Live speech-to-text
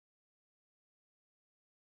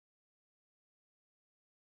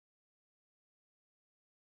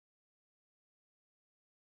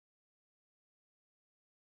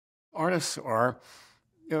Artists are,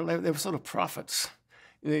 they're sort of prophets.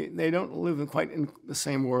 They don't live in the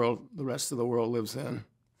same world the rest of the world lives in.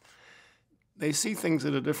 They see things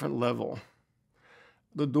at a different level.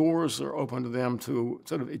 The doors are open to them to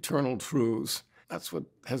sort of eternal truths. That's what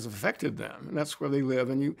has affected them, and that's where they live.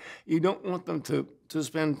 And you don't want them to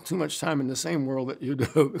spend too much time in the same world that you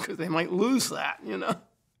do because they might lose that,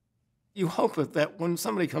 You hope that when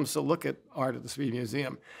somebody comes to look at art at the Speed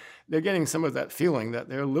Museum, they're getting some of that feeling that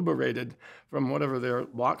they're liberated from whatever their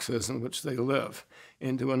box is in which they live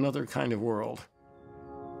into another kind of world.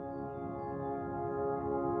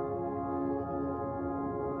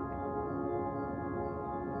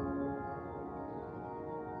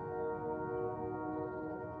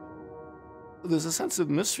 There's a sense of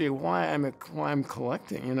mystery of why I'm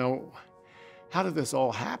collecting, How did this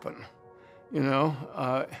all happen?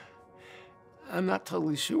 I'm not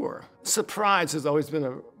totally sure. Surprise has always been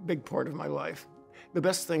a big part of my life. The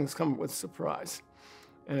best things come with surprise.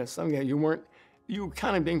 And it's something you were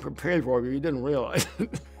kind of being prepared for, but you didn't realize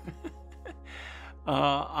it.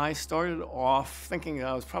 I started off thinking that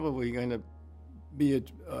I was probably going to be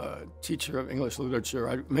a teacher of English literature.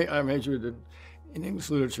 I majored in English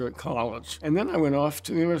literature at college. And then I went off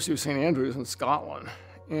to the University of St. Andrews in Scotland.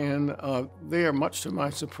 And there, much to my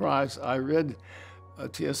surprise, I read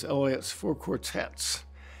T.S. Eliot's 4 quartets.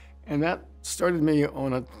 And that started me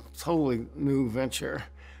on a totally new venture,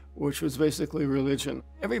 which was basically religion.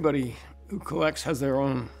 Everybody who collects has their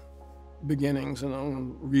own beginnings and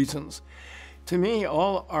own reasons. To me,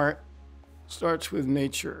 all art starts with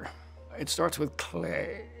nature. It starts with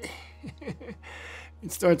clay.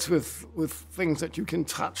 It starts with things that you can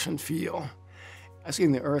touch and feel. I see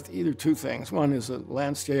in the earth either two things. One is a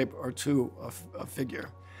landscape, or two, a figure.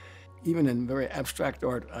 Even in very abstract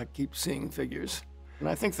art, I keep seeing figures. And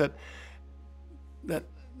I think that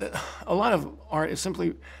a lot of art is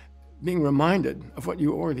simply being reminded of what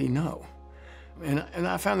you already know. And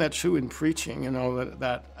I found that true in preaching,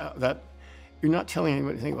 that you're not telling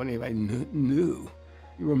anybody what anybody knew.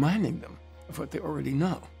 You're reminding them of what they already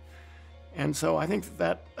know. And so I think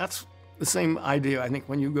that's the same idea, I think,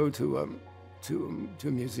 when you go to a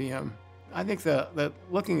museum. I think that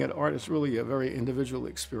looking at art is really a very individual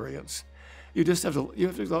experience. You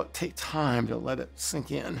have to take time to let it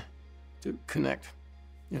sink in, to connect,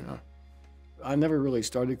 I never really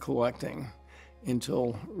started collecting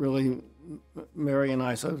until really Mary and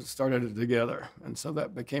I sort of started it together. And so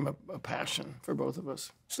that became a passion for both of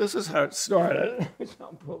us. So this is how it started.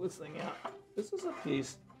 I'll pull this thing out. This is a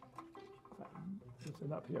piece, put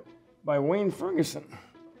it up here, by Wayne Ferguson,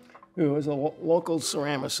 who is a local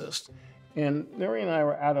ceramicist. And Mary and I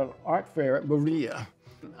were at an art fair at Berea.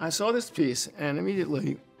 I saw this piece and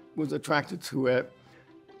immediately was attracted to it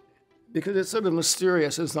because it's sort of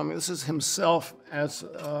mysterious as something. This is himself as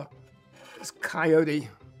Coyote,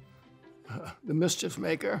 the mischief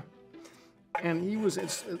maker. And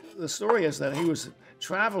the story is that he was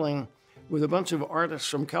traveling with a bunch of artists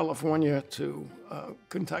from California to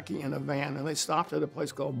Kentucky in a van, and they stopped at a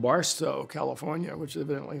place called Barstow, California, which is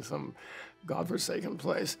evidently some godforsaken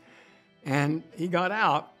place. And he got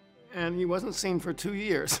out, and he wasn't seen for 2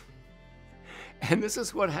 years. And this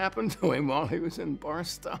is what happened to him while he was in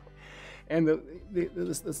Barstow. And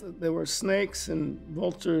there were snakes and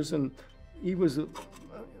vultures, and he was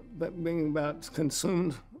being about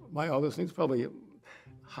consumed by all this. He was probably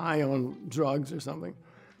high on drugs or something.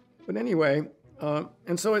 But anyway,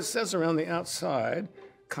 and so it says around the outside,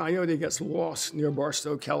 Coyote gets lost near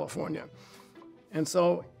Barstow, California. And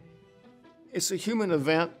so it's a human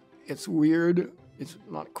event. It's weird. It's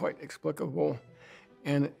not quite explicable.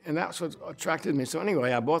 And that's what attracted me. So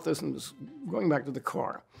anyway, I bought this and was going back to the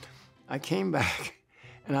car. I came back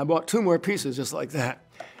and I bought 2 more pieces just like that.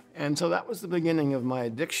 And so that was the beginning of my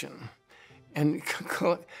addiction. And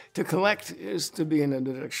to collect is to be in an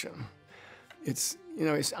addiction.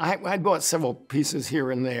 I bought several pieces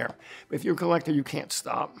here and there. But if you're a collector, you can't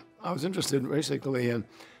stop. I was interested basically in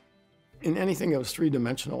anything that was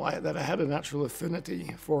three-dimensional, that I had a natural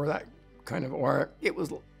affinity for that kind of art. It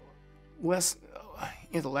was less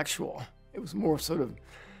intellectual. It was more sort of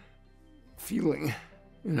feeling,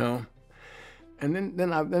 And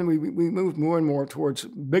then we moved more and more towards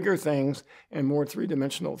bigger things and more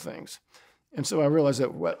three-dimensional things. And so I realized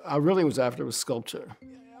that what I really was after was sculpture.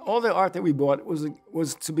 All the art that we bought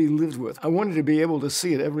was to be lived with. I wanted to be able to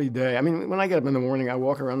see it every day. I mean, when I get up in the morning, I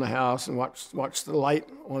walk around the house and watch the light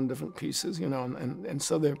on different pieces, and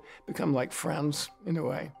so they become like friends in a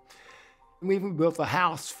way. We even built a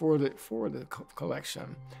house for the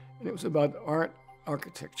collection, and it was about art,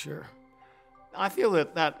 architecture, I feel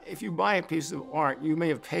that if you buy a piece of art, you may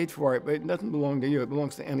have paid for it, but it doesn't belong to you. It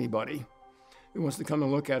belongs to anybody who wants to come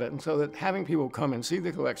and look at it. And so that having people come and see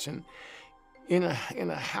the collection in a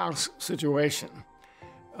house situation,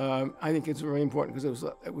 I think it's very important, because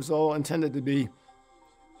it was all intended to be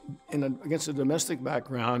against a domestic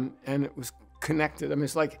background, and it was connected. I mean,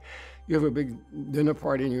 it's like you have a big dinner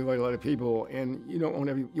party and you invite a lot of people, and you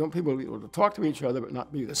want people to be able to talk to each other but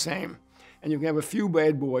not be the same. And you can have a few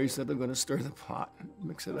bad boys that are going to stir the pot,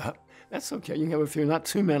 mix it up. That's okay. You can have a few, not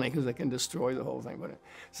too many, because they can destroy the whole thing, but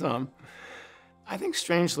some. I think,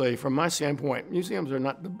 strangely, from my standpoint, museums are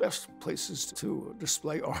not the best places to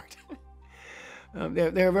display art.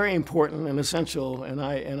 They're very important and essential, and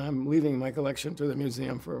I'm leaving my collection to the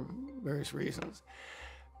museum for various reasons.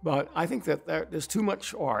 But I think that there's too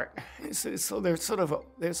much art. So they're sort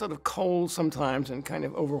of cold sometimes and kind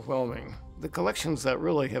of overwhelming. The collections that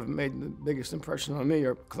really have made the biggest impression on me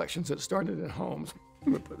are collections that started at homes.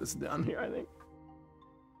 I'm going to put this down here, I think.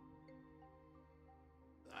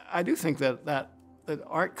 I do think that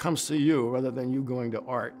art comes to you rather than you going to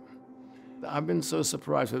art. I've been so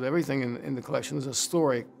surprised with everything in the collection. There's a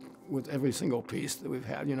story with every single piece that we've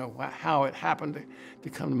had, how it happened to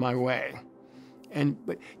come my way.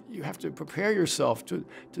 But you have to prepare yourself to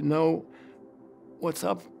know what's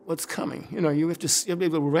up, what's coming. You have to be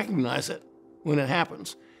able to recognize it when it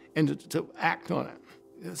happens and to act on it.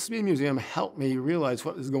 The Speed Museum helped me realize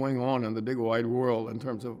what is going on in the big wide world in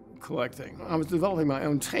terms of collecting. I was developing my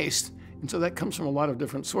own taste, and so that comes from a lot of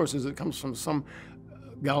different sources. It comes from some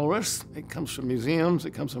gallerists, it comes from museums,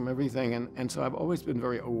 it comes from everything, and so I've always been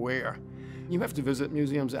very aware. You have to visit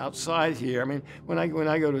museums outside here. I mean, when I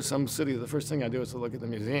go to some city, the first thing I do is to look at the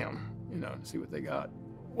museum, to see what they got.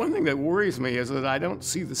 One thing that worries me is that I don't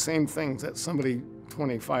see the same things that somebody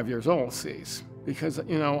 25 years old sees. Because,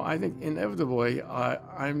 I think inevitably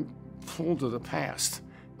I'm pulled to the past.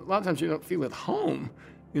 A lot of times you don't feel at home,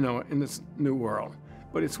 in this new world,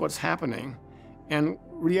 but it's what's happening. And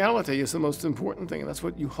reality is the most important thing, and that's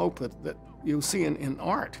what you hope that you'll see in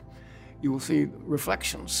art. You will see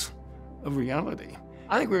reflections of reality.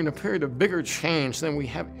 I think we're in a period of bigger change than we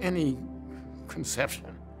have any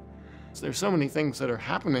conception. So there's so many things that are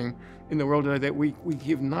happening in the world today that we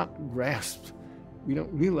have not grasped. We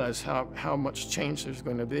don't realize how much change there's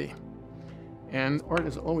going to be. And art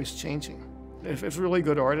is always changing. If it's really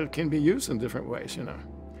good art, it can be used in different ways,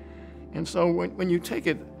 And so when you take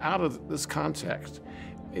it out of this context,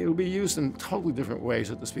 it'll be used in totally different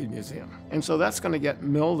ways at the Speed Museum. And so that's going to get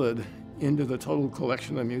melded into the total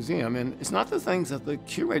collection of the museum. And it's not the things that the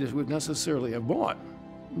curators would necessarily have bought.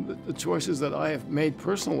 The choices that I have made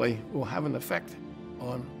personally will have an effect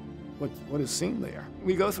on what is seen there.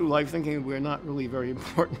 We go through life thinking we're not really very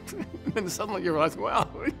important, and then suddenly you realize, wow,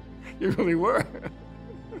 you really were.